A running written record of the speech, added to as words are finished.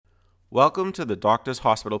Welcome to the Doctors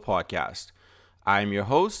Hospital Podcast. I am your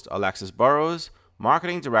host, Alexis Burrows,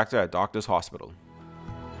 Marketing Director at Doctors Hospital.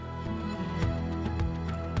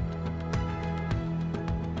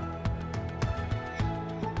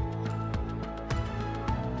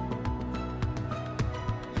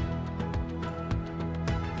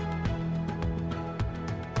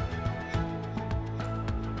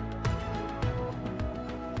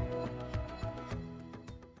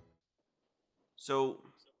 So,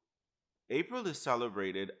 April is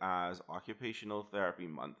celebrated as Occupational Therapy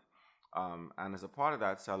Month. And as a part of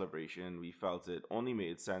that celebration, we felt it only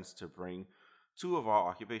made sense to bring two of our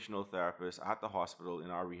occupational therapists at the hospital in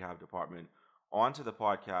our rehab department onto the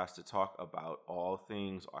podcast to talk about all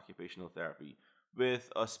things occupational therapy with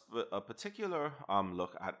a particular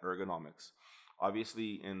look at ergonomics.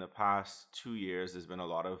 Obviously, in the past 2 years, there's been a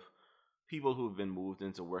lot of people who've been moved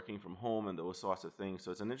into working from home and those sorts of things.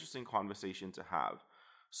 So it's an interesting conversation to have.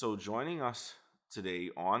 So joining us today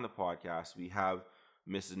on the podcast, we have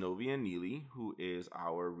Miss Zenobia Neely, who is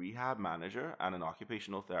our rehab manager and an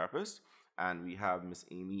occupational therapist. And we have Miss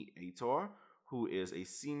Amy Aitor, who is a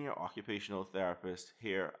senior occupational therapist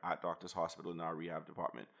here at Doctors Hospital in our rehab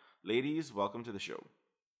department. Ladies, welcome to the show.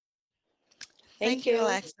 Thank Thank you, you.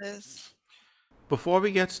 Alexis. Before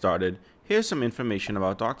we get started, here's some information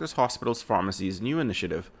about Doctors Hospital's Pharmacy's new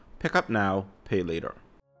initiative, Pick Up Now, Pay Later.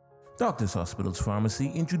 Doctors Hospital's Pharmacy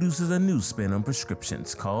introduces a new spin on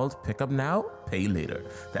prescriptions called Pick Up Now, Pay Later.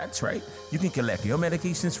 That's right, you can collect your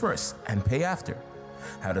medications first and pay after.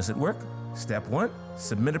 How does it work? Step 1,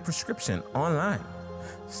 submit a prescription online.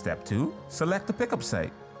 Step 2, select the pickup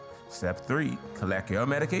site. Step 3, collect your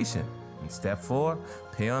medication. And Step 4,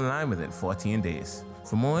 pay online within 14 days.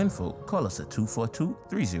 For more info, call us at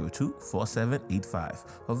 242-302-4785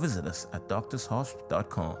 or visit us at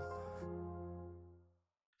doctorshosp.com.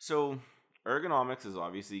 So ergonomics is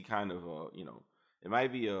obviously kind of it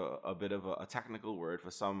might be a bit of a technical word for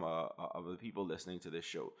some of the people listening to this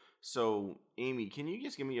show. So Amy, can you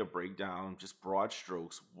just give me a breakdown, just broad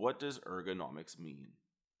strokes? What does ergonomics mean?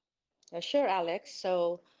 Sure, Alex.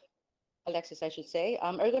 Alexis, I should say.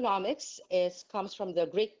 Ergonomics is comes from the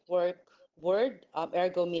Greek word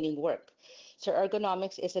ergo, meaning work. So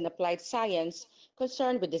ergonomics is an applied science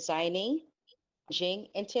concerned with designing, managing,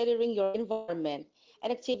 and tailoring your environment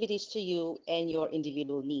and activities to you and your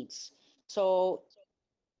individual needs. So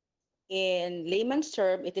in layman's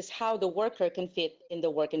term, it is how the worker can fit in the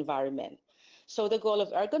work environment. So the goal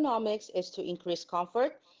of ergonomics is to increase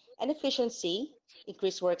comfort and efficiency,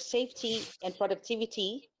 increase work safety and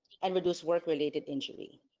productivity, and reduce work-related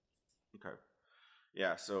injury. Okay.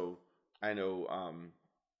 Yeah, so I know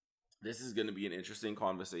this is going to be an interesting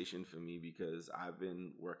conversation for me because I've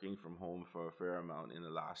been working from home for a fair amount in the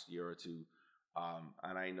last year or two.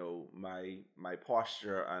 And I know my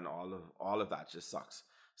posture and all of that just sucks.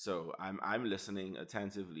 So I'm listening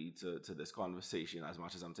attentively to this conversation as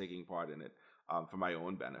much as I'm taking part in it for my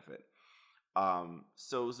own benefit.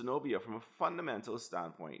 So Zenobia, from a fundamental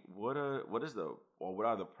standpoint, what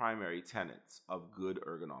are the primary tenets of good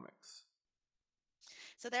ergonomics?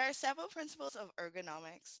 So there are several principles of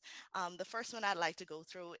ergonomics. The first one I'd like to go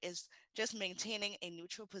through is just maintaining a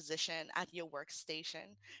neutral position at your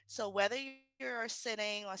workstation. So whether you're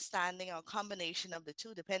sitting or standing or a combination of the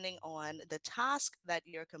two, depending on the task that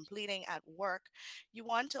you're completing at work, you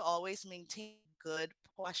want to always maintain good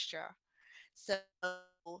posture. So,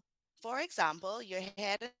 for example, your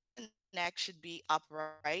head and neck should be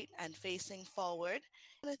upright and facing forward.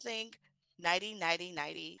 You want to think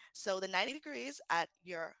 90-90-90. So, the 90 degrees at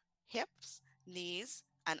your hips, knees,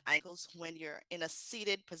 and ankles when you're in a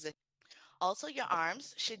seated position. Also, your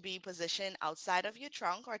arms should be positioned outside of your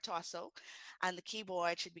trunk or torso, and the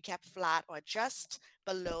keyboard should be kept flat or just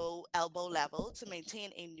below elbow level to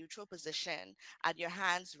maintain a neutral position at your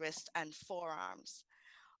hands, wrists, and forearms.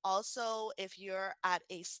 Also, if you're at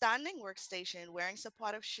a standing workstation, wearing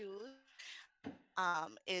supportive shoes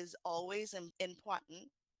is always important.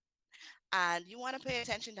 And you want to pay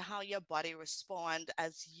attention to how your body respond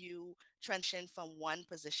as you transition from one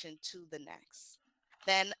position to the next.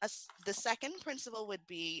 Then the second principle would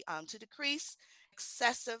be to decrease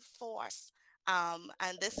excessive force.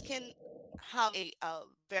 And this can have a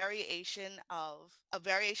variation of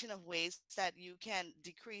ways that you can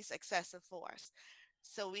decrease excessive force.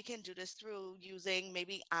 So we can do this through using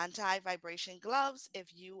maybe anti-vibration gloves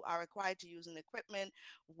if you are required to use an equipment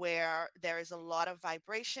where there is a lot of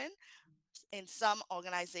vibration. In some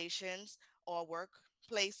organizations or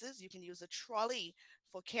workplaces, you can use a trolley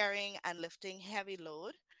for carrying and lifting heavy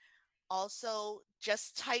load. Also,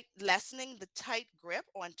 just lessening the tight grip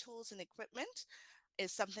on tools and equipment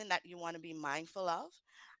is something that you want to be mindful of.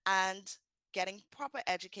 and getting proper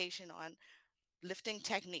education on lifting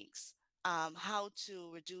techniques, how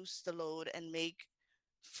to reduce the load and make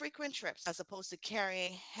frequent trips as opposed to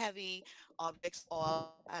carrying heavy objects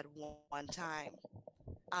all at one time.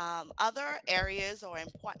 Other areas or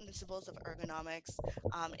important principles of ergonomics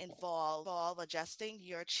involve adjusting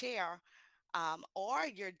your chair or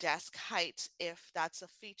your desk height if that's a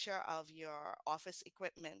feature of your office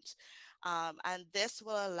equipment. And this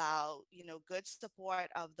will allow, good support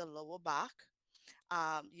of the lower back.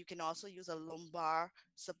 You can also use a lumbar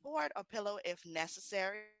support or pillow if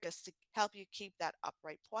necessary, just to help you keep that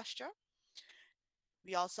upright posture.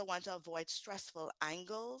 We also want to avoid stressful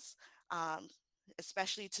angles, um,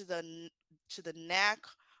 especially to the neck,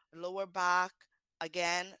 lower back.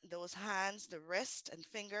 Again, those hands, the wrist and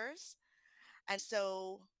fingers. And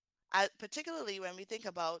so, particularly when we think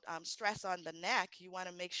about stress on the neck, you want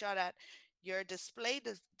to make sure that your display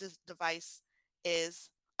device is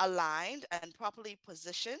aligned and properly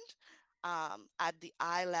positioned at the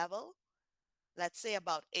eye level, let's say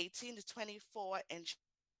about 18 to 24 inches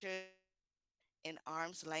in arm's length away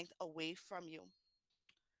from you.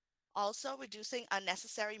 Also, reducing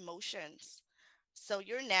unnecessary motions. So,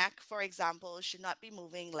 your neck, for example, should not be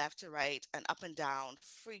moving left to right and up and down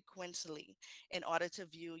frequently in order to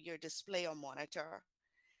view your display or monitor.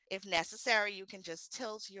 If necessary, you can just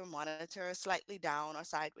tilt your monitor slightly down or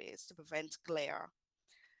sideways to prevent glare.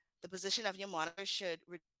 The position of your monitor should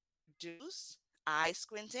reduce eye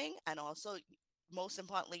squinting and also, most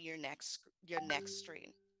importantly, your neck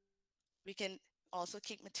strain. We can also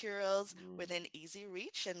keep materials Mm, within easy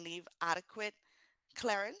reach and leave adequate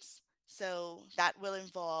clearance. So that will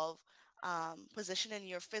involve positioning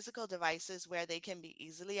your physical devices where they can be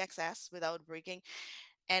easily accessed without breaking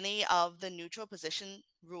any of the neutral position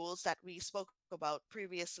rules that we spoke about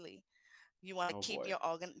previously. You want to oh keep boy. your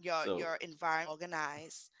So environment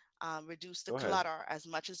organized, reduce the go ahead. clutter as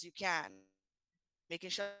much as you can, making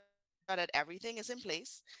sure that everything is in place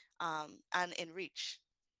and in reach.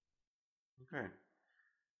 Okay.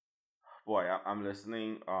 Boy, I'm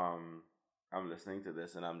listening. I'm listening to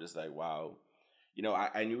this, and I'm just like, wow.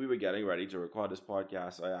 I knew we were getting ready to record this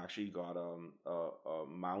podcast. So I actually got a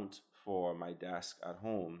mount for my desk at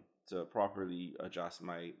home to properly adjust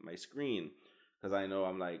my screen, because I know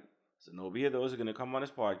I'm like, so nobody of those are gonna come on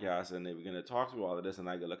this podcast and they're gonna talk through all of this, and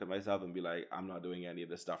I can look at myself and be like, I'm not doing any of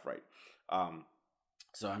this stuff right. Um,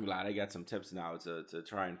 so I'm glad I got some tips now to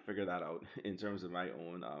try and figure that out in terms of my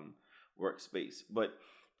own workspace. But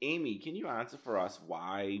Amy, can you answer for us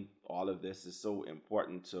why all of this is so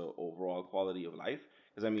important to overall quality of life?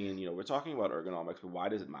 Because I mean, we're talking about ergonomics, but why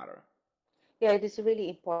does it matter? Yeah, it is really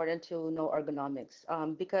important to know ergonomics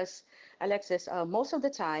because, Alexis, most of the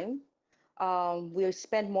time we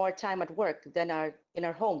spend more time at work than in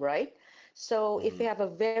our home, right? So if Hmm. we have a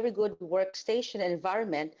very good workstation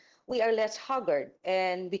environment, we are less haggard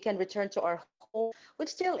and we can return to our home with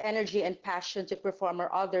still energy and passion to perform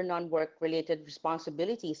our other non-work related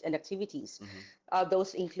responsibilities and activities. Hmm.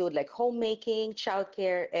 Those include like homemaking,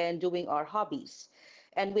 childcare, and doing our hobbies.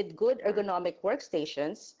 And with good Right. ergonomic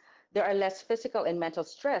workstations, there are less physical and mental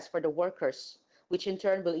stress for the workers, which in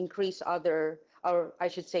turn will increase or I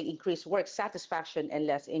should say, increase work satisfaction and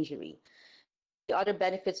less injury. And the other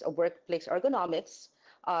benefits of workplace ergonomics,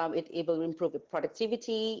 it will improve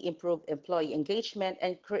productivity, improve employee engagement,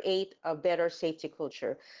 and create a better safety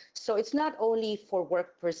culture. So it's not only for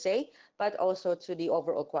work per se, but also to the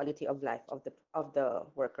overall quality of life of the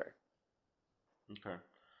worker. Okay.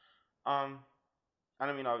 Um,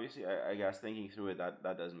 and I mean, obviously, I guess thinking through it,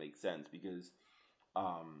 that does make sense, because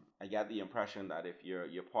I get the impression that if your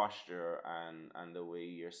posture and the way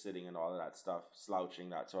you're sitting and all of that stuff, slouching,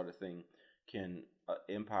 that sort of thing, can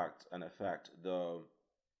impact and affect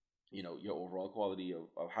your overall quality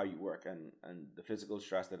of how you work, and the physical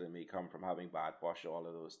stress that it may come from having bad posture, all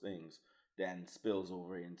of those things then spills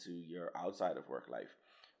over into your outside of work life.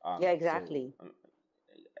 Yeah, So exactly.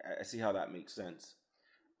 I see how that makes sense.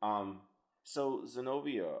 um, so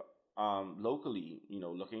Zenobia, locally,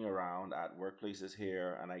 looking around at workplaces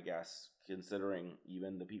here, and I guess considering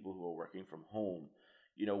even the people who are working from home,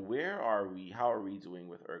 where are we? How are we doing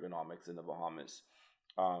with ergonomics in the Bahamas?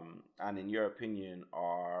 And in your opinion,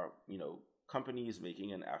 are companies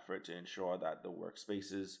making an effort to ensure that the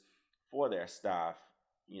workspaces for their staff,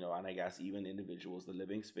 and I guess even individuals, the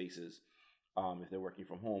living spaces, if they're working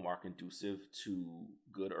from home, are conducive to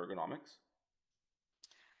good ergonomics?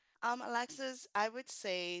 Alexis, I would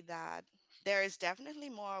say that there is definitely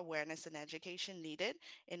more awareness and education needed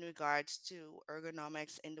in regards to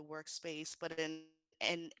ergonomics in the workspace, but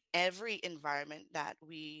in every environment that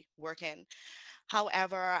we work in.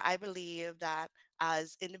 However, I believe that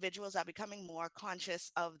as individuals are becoming more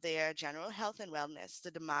conscious of their general health and wellness,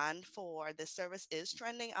 the demand for this service is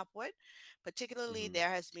trending upward. Particularly, Mm-hmm. there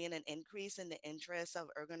has been an increase in the interest of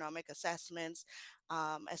ergonomic assessments,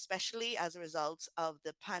 especially as a result of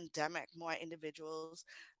the pandemic. More individuals,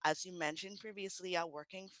 as you mentioned previously, are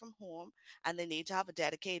working from home and they need to have a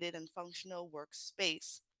dedicated and functional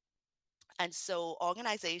workspace. And so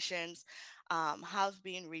organizations have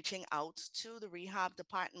been reaching out to the rehab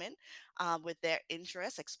department with their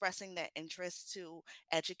interest, expressing their interest to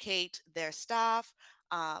educate their staff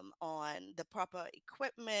on the proper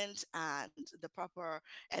equipment and the proper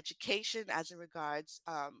education as it regards,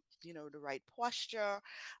 the right posture,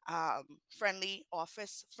 friendly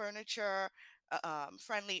office furniture,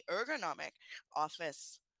 friendly ergonomic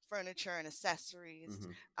office furniture and accessories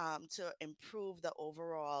Mm-hmm. to improve the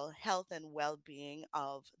overall health and well-being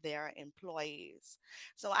of their employees.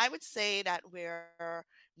 So I would say that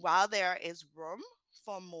while there is room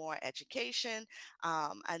for more education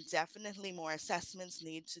and definitely more assessments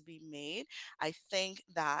need to be made, I think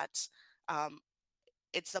that um,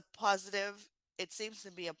 it's a positive. It seems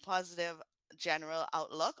to be a positive general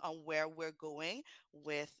outlook on where we're going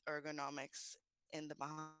with ergonomics in the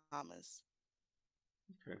Bahamas.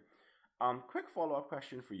 Okay. Quick follow up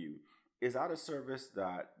question for you: is that a service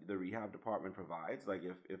that the rehab department provides? Like,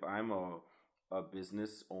 if I'm a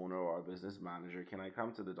business owner or a business manager, can I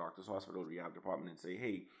come to the doctor's hospital rehab department and say,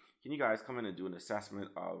 "Hey, can you guys come in and do an assessment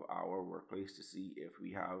of our workplace to see if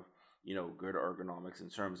we have, good ergonomics in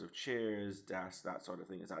terms of chairs, desks, that sort of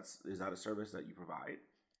thing"? Is that a service that you provide?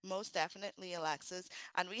 Most definitely, Alexis.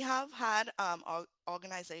 And we have had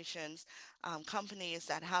organizations, companies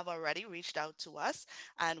that have already reached out to us,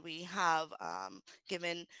 and we have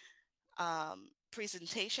given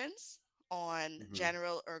presentations on Mm-hmm.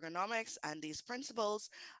 general ergonomics and these principles,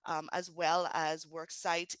 as well as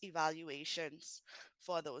worksite evaluations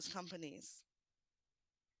for those companies.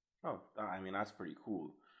 Oh, I mean, that's pretty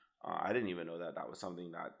cool. I didn't even know that that was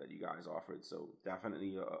something that you guys offered. So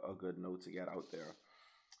definitely a good note to get out there.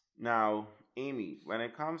 Now, Amy, when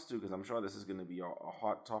it comes to, because I'm sure this is going to be a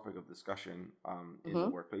hot topic of discussion in the Mm-hmm.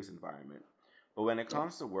 workplace environment, but when it Yeah.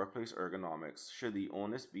 comes to workplace ergonomics, should the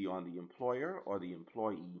onus be on the employer or the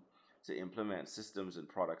employee to implement systems and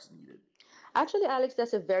products needed? Actually, Alex,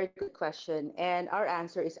 that's a very good question. And our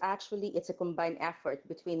answer is actually it's a combined effort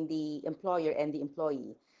between the employer and the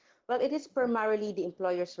employee. Well, it is Okay. primarily the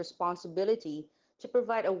employer's responsibility to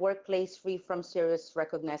provide a workplace free from serious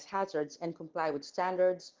recognized hazards and comply with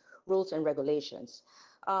standards, rules, and regulations.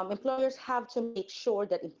 Employers have to make sure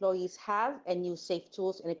that employees have and use safe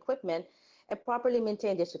tools and equipment and properly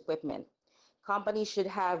maintain this equipment. Companies should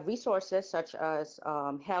have resources such as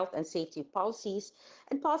health and safety policies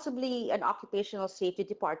and possibly an occupational safety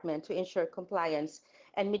department to ensure compliance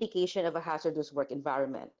and mitigation of a hazardous work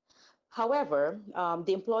environment. However,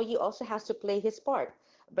 the employee also has to play his part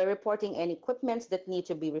by reporting any equipments that need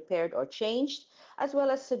to be repaired or changed, as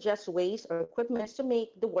well as suggest ways or equipments to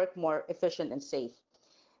make the work more efficient and safe.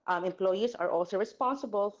 Employees are also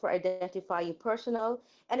responsible for identifying personal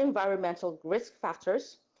and environmental risk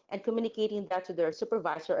factors and communicating that to their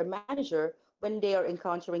supervisor or manager when they are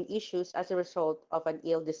encountering issues as a result of an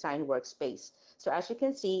ill-designed workspace. So as you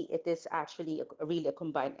can see, it is actually really a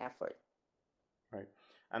combined effort. Right.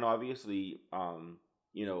 And obviously,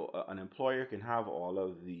 an employer can have all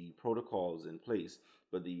of the protocols in place,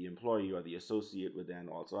 but the employee or the associate would then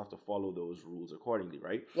also have to follow those rules accordingly,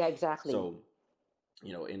 right? Yeah, exactly. So,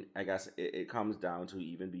 in I guess it comes down to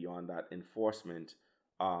even beyond that enforcement,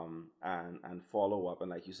 and follow up, and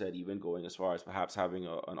like you said, even going as far as perhaps having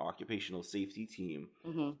an occupational safety team,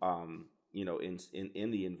 Hmm.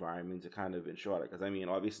 in the environment to kind of ensure that. Because I mean,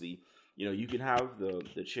 obviously, you can have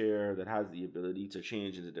the chair that has the ability to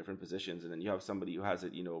change into different positions, and then you have somebody who has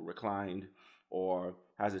it, reclined, or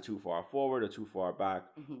has it too far forward or too far back,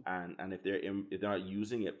 Hmm. and if they're not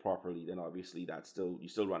using it properly, then obviously you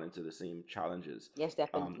still run into the same challenges, Yes,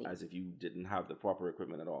 definitely. as if you didn't have the proper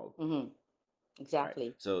equipment at all, Hmm. right?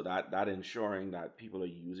 Exactly. So that ensuring that people are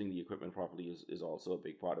using the equipment properly is also a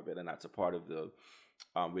big part of it, and that's a part of the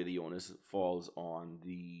where the onus falls on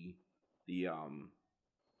the um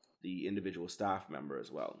the individual staff member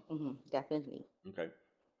as well. Hmm. Definitely. Okay.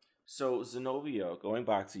 So, Zenobia, going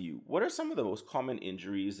back to you, what are some of the most common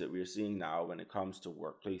injuries that we're seeing now when it comes to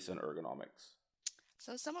workplace and ergonomics?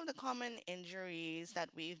 So, some of the common injuries that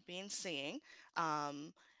we've been seeing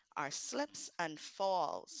um, are slips and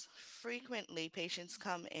falls. Frequently, patients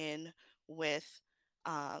come in with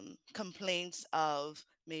complaints of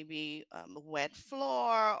maybe a wet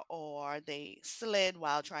floor, or they slid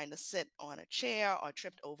while trying to sit on a chair, or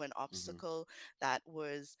tripped over an Mm-hmm. obstacle that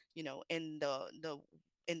was, in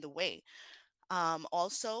the way.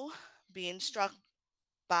 Also, being struck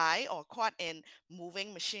by or caught in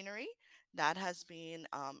moving machinery, that has been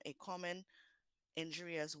a common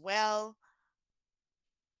injury as well.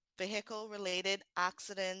 Vehicle related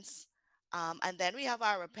accidents. And then we have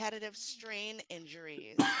our repetitive strain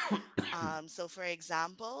injuries. So, for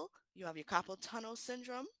example, you have your carpal tunnel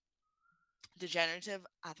syndrome, degenerative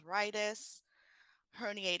arthritis,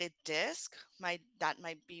 herniated disc, that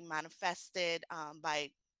might be manifested by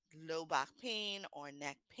low back pain or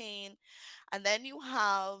neck pain. And then you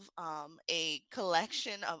have a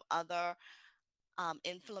collection of other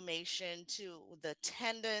inflammation to the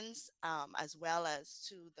tendons, as well as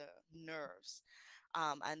to the nerves.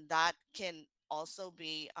 And that can also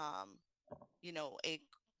be, a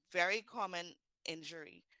very common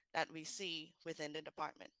injury that we see within the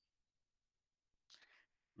department.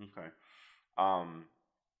 Okay. Um,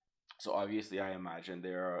 so obviously, I imagine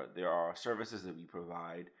there are services that we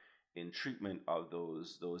provide in treatment of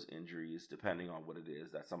those injuries, depending on what it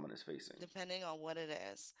is that someone is facing. Depending on what it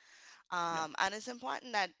is. Yeah. And it's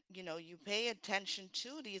important that you pay attention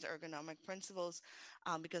to these ergonomic principles,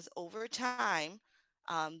 because over time,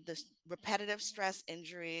 repetitive stress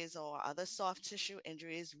injuries or other soft tissue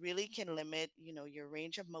injuries really can limit your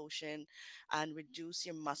range of motion and reduce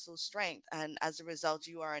your muscle strength. And as a result,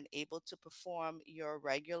 you are unable to perform your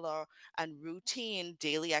regular and routine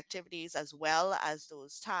daily activities, as well as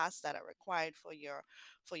those tasks that are required for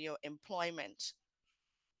your employment.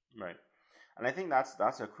 Right. And I think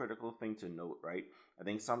that's a critical thing to note, right? I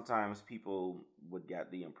think sometimes people would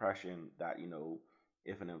get the impression that,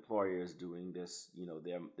 if an employer is doing this,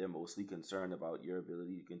 they're mostly concerned about your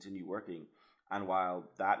ability to continue working. And while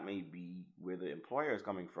that may be where the employer is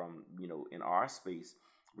coming from, in our space,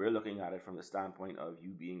 we're looking at it from the standpoint of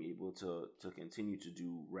you being able to continue to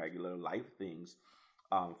do regular life things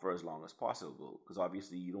for as long as possible. Because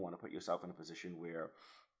obviously you don't want to put yourself in a position where,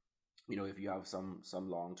 if you have some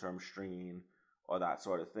long-term strain or that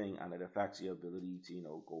sort of thing, and it affects your ability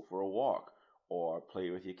to, go for a walk or play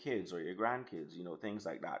with your kids or your grandkids, things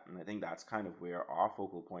like that. And I think that's kind of where our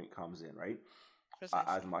focal point comes in, right? As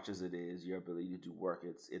Precisely. much as it is your ability to do work,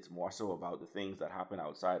 it's more so about the things that happen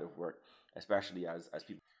outside of work, especially as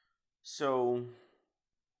people. So,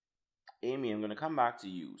 Amy, I'm going to come back to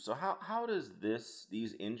you. So how does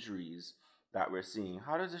these injuries that we're seeing,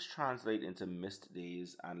 how does this translate into missed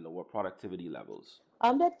days and lower productivity levels?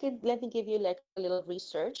 Let me give you like a little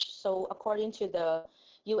research. So, according to the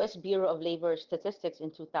U.S. Bureau of Labor Statistics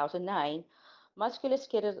in 2009,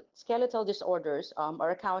 musculoskeletal disorders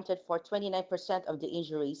are accounted for 29% of the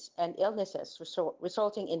injuries and illnesses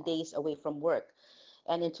resulting in Wow. days away from work.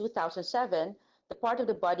 And in 2007, the part of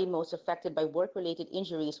the body most affected by work-related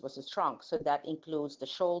injuries was the trunk. So that includes the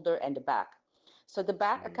shoulder and the back. So the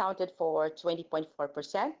back Mm-hmm. accounted for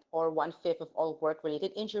 20.4% or one-fifth of all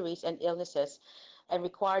work-related injuries and illnesses and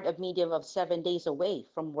required a median of 7 days away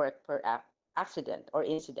from work per accident or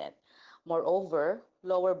incident. Moreover,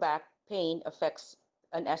 lower back pain affects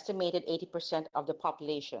an estimated 80% of the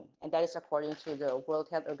population, and that is according to the World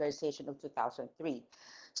Health Organization of 2003.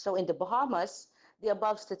 So in the Bahamas, the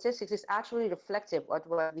above statistics is actually reflective of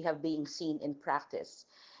what we have been seen in practice.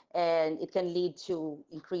 And it can lead to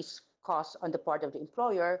increased costs on the part of the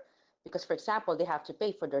employer because, for example, they have to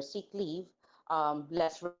pay for their sick leave,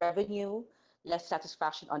 less revenue, less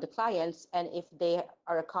satisfaction on the clients, and if they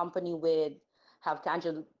are a company with have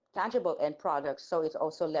tangible end products, so it's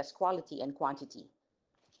also less quality and quantity.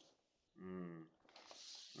 Mm,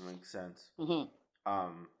 makes sense. Hmm.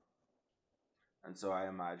 Um, and so I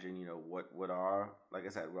imagine, what our, like I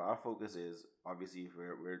said, what our focus is, obviously, if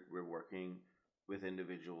we're working with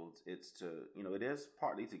individuals, it's to, it is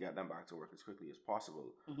partly to get them back to work as quickly as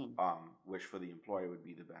possible, Hmm. which for the employer would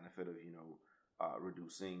be the benefit of,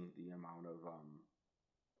 reducing the amount of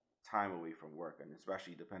time away from work, and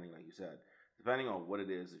especially depending, like you said, depending on what it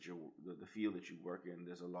is that the field that you work in,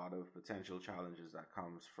 there's a lot of potential challenges that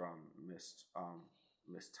comes from missed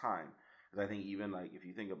time. Because I think even like if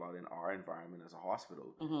you think about in our environment as a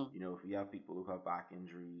hospital, Hmm. if we have people who have back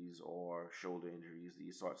injuries or shoulder injuries,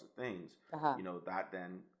 these sorts of things, Uh-huh. that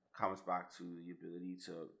then comes back to the ability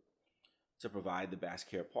to provide the best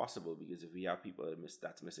care possible. Because if we have people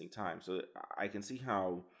that's missing time, so I can see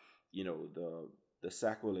how, the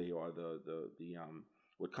sequelae or the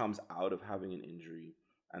what comes out of having an injury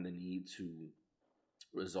and the need to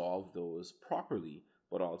resolve those properly,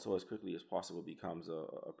 but also as quickly as possible, becomes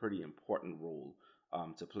a pretty important role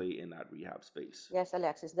to play in that rehab space. Yes,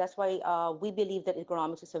 Alexis. That's why we believe that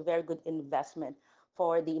economics is a very good investment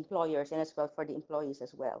for the employers and as well for the employees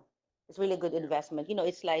as well. It's really good investment. You know,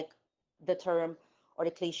 it's like the term or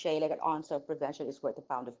the cliche, like an ounce of prevention is worth a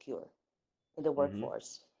pound of cure in the Hmm.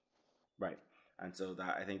 workforce. Right. And so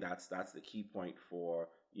that I think that's the key point for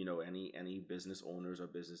any business owners or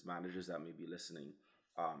business managers that may be listening,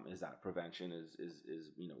 is that prevention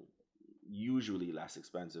is usually less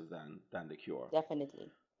expensive than the cure. Definitely.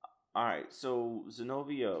 All right, so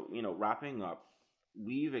Zenobia, wrapping up,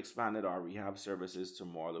 we've expanded our rehab services to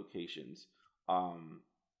more locations um,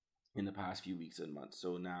 in the past few weeks and months.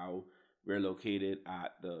 So now we're located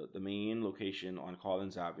at the main location on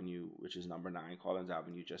Collins Avenue, which is number 9 Collins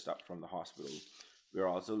Avenue, just up from the hospital. We're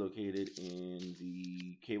also located in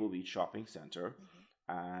the Cable Beach Shopping Center, Mhm.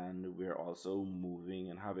 and we're also moving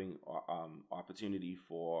and having opportunity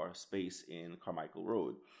for space in Carmichael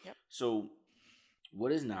Road. Yep. So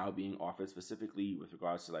what is now being offered specifically with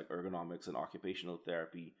regards to like ergonomics and occupational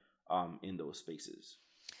therapy in those spaces?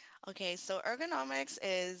 Okay, so ergonomics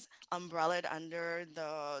is umbrellaed under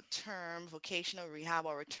the term vocational rehab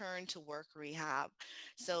or return to work rehab.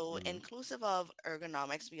 So, Mm-hmm. inclusive of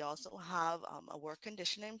ergonomics, we also have a work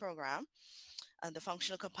conditioning program, the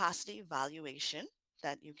functional capacity evaluation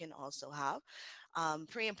that you can also have,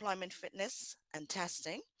 pre employment fitness and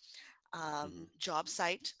testing, Mm-hmm. job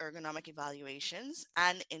site ergonomic evaluations,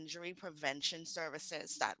 and injury prevention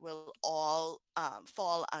services that will all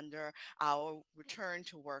fall under our return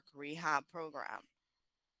to work rehab program.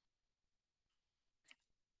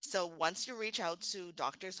 So once you reach out to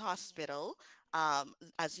Doctors Hospital,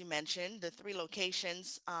 as you mentioned, the 3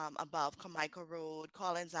 locations above Carmichael Road,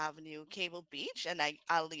 Collins Avenue, Cable Beach, and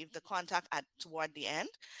I'll leave the contact at toward the end.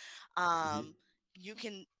 Mm-hmm. um, you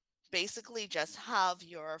can basically just have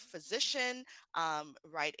your physician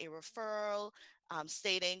write a referral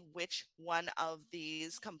stating which one of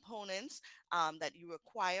these components that you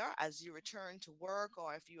require as you return to work,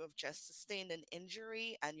 or if you have just sustained an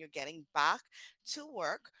injury and you're getting back to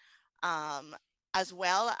work, um, as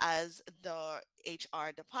well as the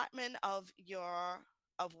HR department of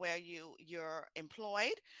where you're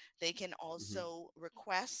employed. They can Mm-hmm. also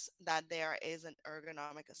request that there is an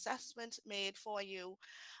ergonomic assessment made for you.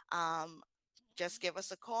 Um, just give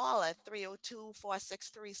us a call at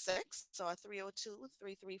 302-4636 or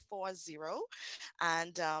 302-3340,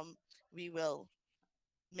 and we will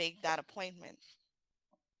make that appointment.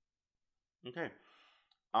 Okay.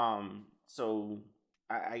 So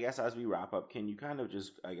I guess as we wrap up, can you kind of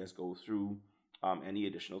just, I guess, go through any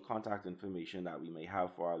additional contact information that we may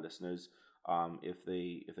have for our listeners, if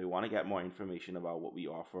they want to get more information about what we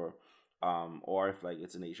offer, or if like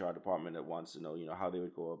it's an HR department that wants to know, how they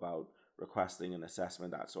would go about requesting an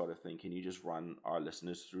assessment, that sort of thing. Can you just run our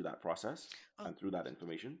listeners through that process Oh, and through that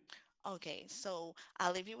information? okay, so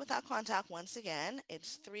I'll leave you with our contact once again.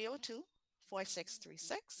 It's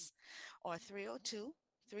 302-4636 or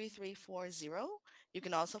 302-3340. You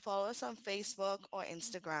can also follow us on Facebook or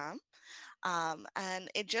Instagram. And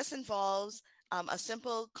it just involves a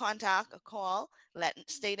simple contact, a call,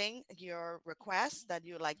 stating your request that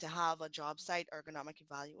you would like to have a job site ergonomic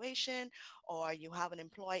evaluation, or you have an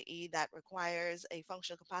employee that requires a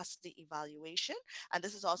functional capacity evaluation. And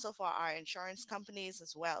this is also for our insurance companies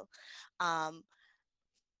as well. Um,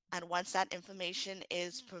 and once that information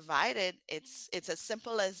is provided, it's as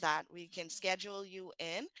simple as that. We can schedule you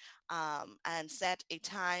in and set a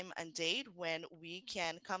time and date when we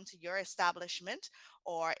can come to your establishment,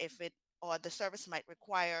 or if it or the service might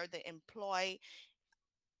require the employee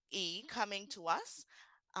coming to us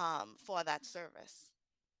for that service.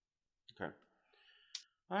 Okay.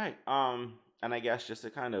 All right. And I guess just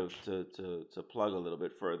to kind of to plug a little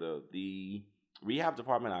bit further, the rehab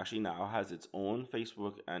department actually now has its own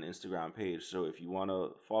Facebook and Instagram page. So if you want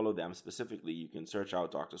to follow them specifically, you can search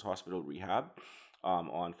out Doctors Hospital Rehab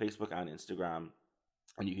on Facebook and Instagram,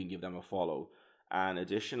 and you can give them a follow. And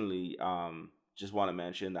additionally, just want to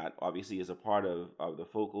mention that obviously as a part of the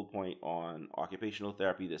focal point on occupational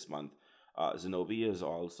therapy this month, Zenobia is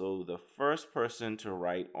also the first person to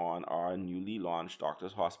write on our newly launched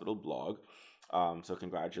Doctors Hospital blog. So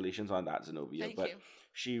congratulations on that, Zenobia. Thank But you.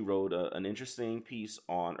 she wrote an interesting piece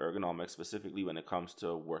on ergonomics, specifically when it comes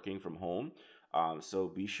to working from home. So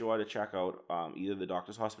be sure to check out either the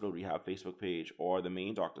Doctors Hospital Rehab Facebook page or the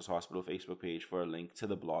main Doctors Hospital Facebook page for a link to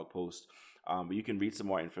the blog post. But you can read some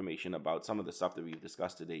more information about some of the stuff that we've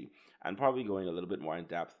discussed today, and probably going a little bit more in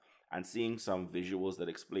depth and seeing some visuals that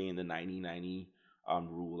explain the 90-90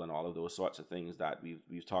 rule and all of those sorts of things that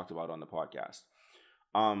we've talked about on the podcast.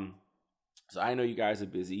 Um, So I know you guys are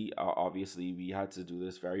busy. Obviously, we had to do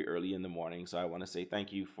this very early in the morning. So I want to say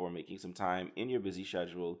thank you for making some time in your busy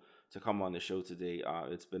schedule to come on the show today.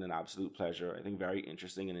 It's been an absolute pleasure. I think very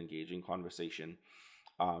interesting and engaging conversation.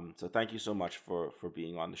 So thank you so much for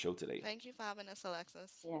being on the show today. Thank you for having us,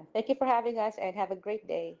 Alexis. Yeah. Thank you for having us and have a great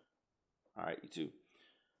day. All right, you too.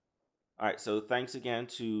 All right, so thanks again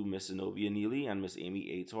to Miss Zenobia Neely and Miss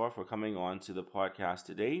Amy Ator for coming on to the podcast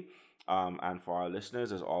today. And for our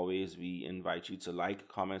listeners, as always, we invite you to like,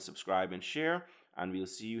 comment, subscribe, and share. And we'll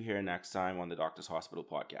see you here next time on the Doctors Hospital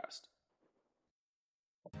podcast.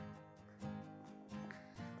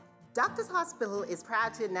 Doctors Hospital is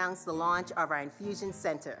proud to announce the launch of our infusion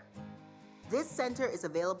center. This center is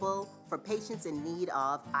available for patients in need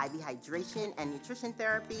of IV hydration and nutrition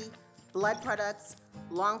therapy, blood products,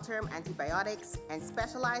 long-term antibiotics, and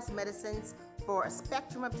specialized medicines for a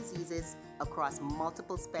spectrum of diseases across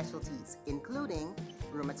multiple specialties, including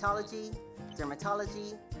rheumatology,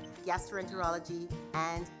 dermatology, gastroenterology,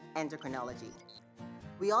 and endocrinology.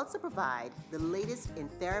 We also provide the latest in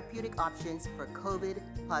therapeutic options for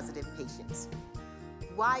COVID-positive patients.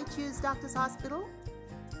 Why choose Doctors Hospital?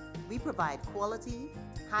 We provide quality,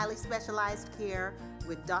 highly specialized care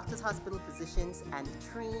with Doctors Hospital physicians and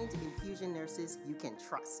trained infusion nurses you can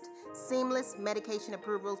trust. Seamless medication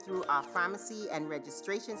approval through our pharmacy and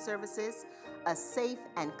registration services, a safe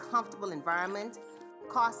and comfortable environment,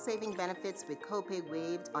 cost-saving benefits with copay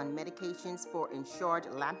waived on medications for insured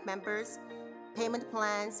LAMP members, payment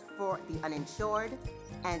plans for the uninsured,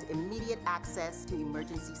 and immediate access to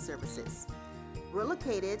emergency services. We're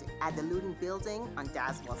located at the Luton Building on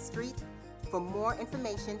Daswell Street. For more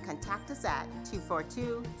information, contact us at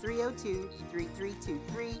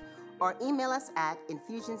 242-302-3323 or email us at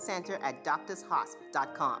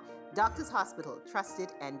infusioncenter@doctorshosp.com. Doctors Hospital,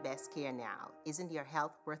 trusted and best care now. Isn't your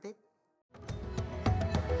health worth it?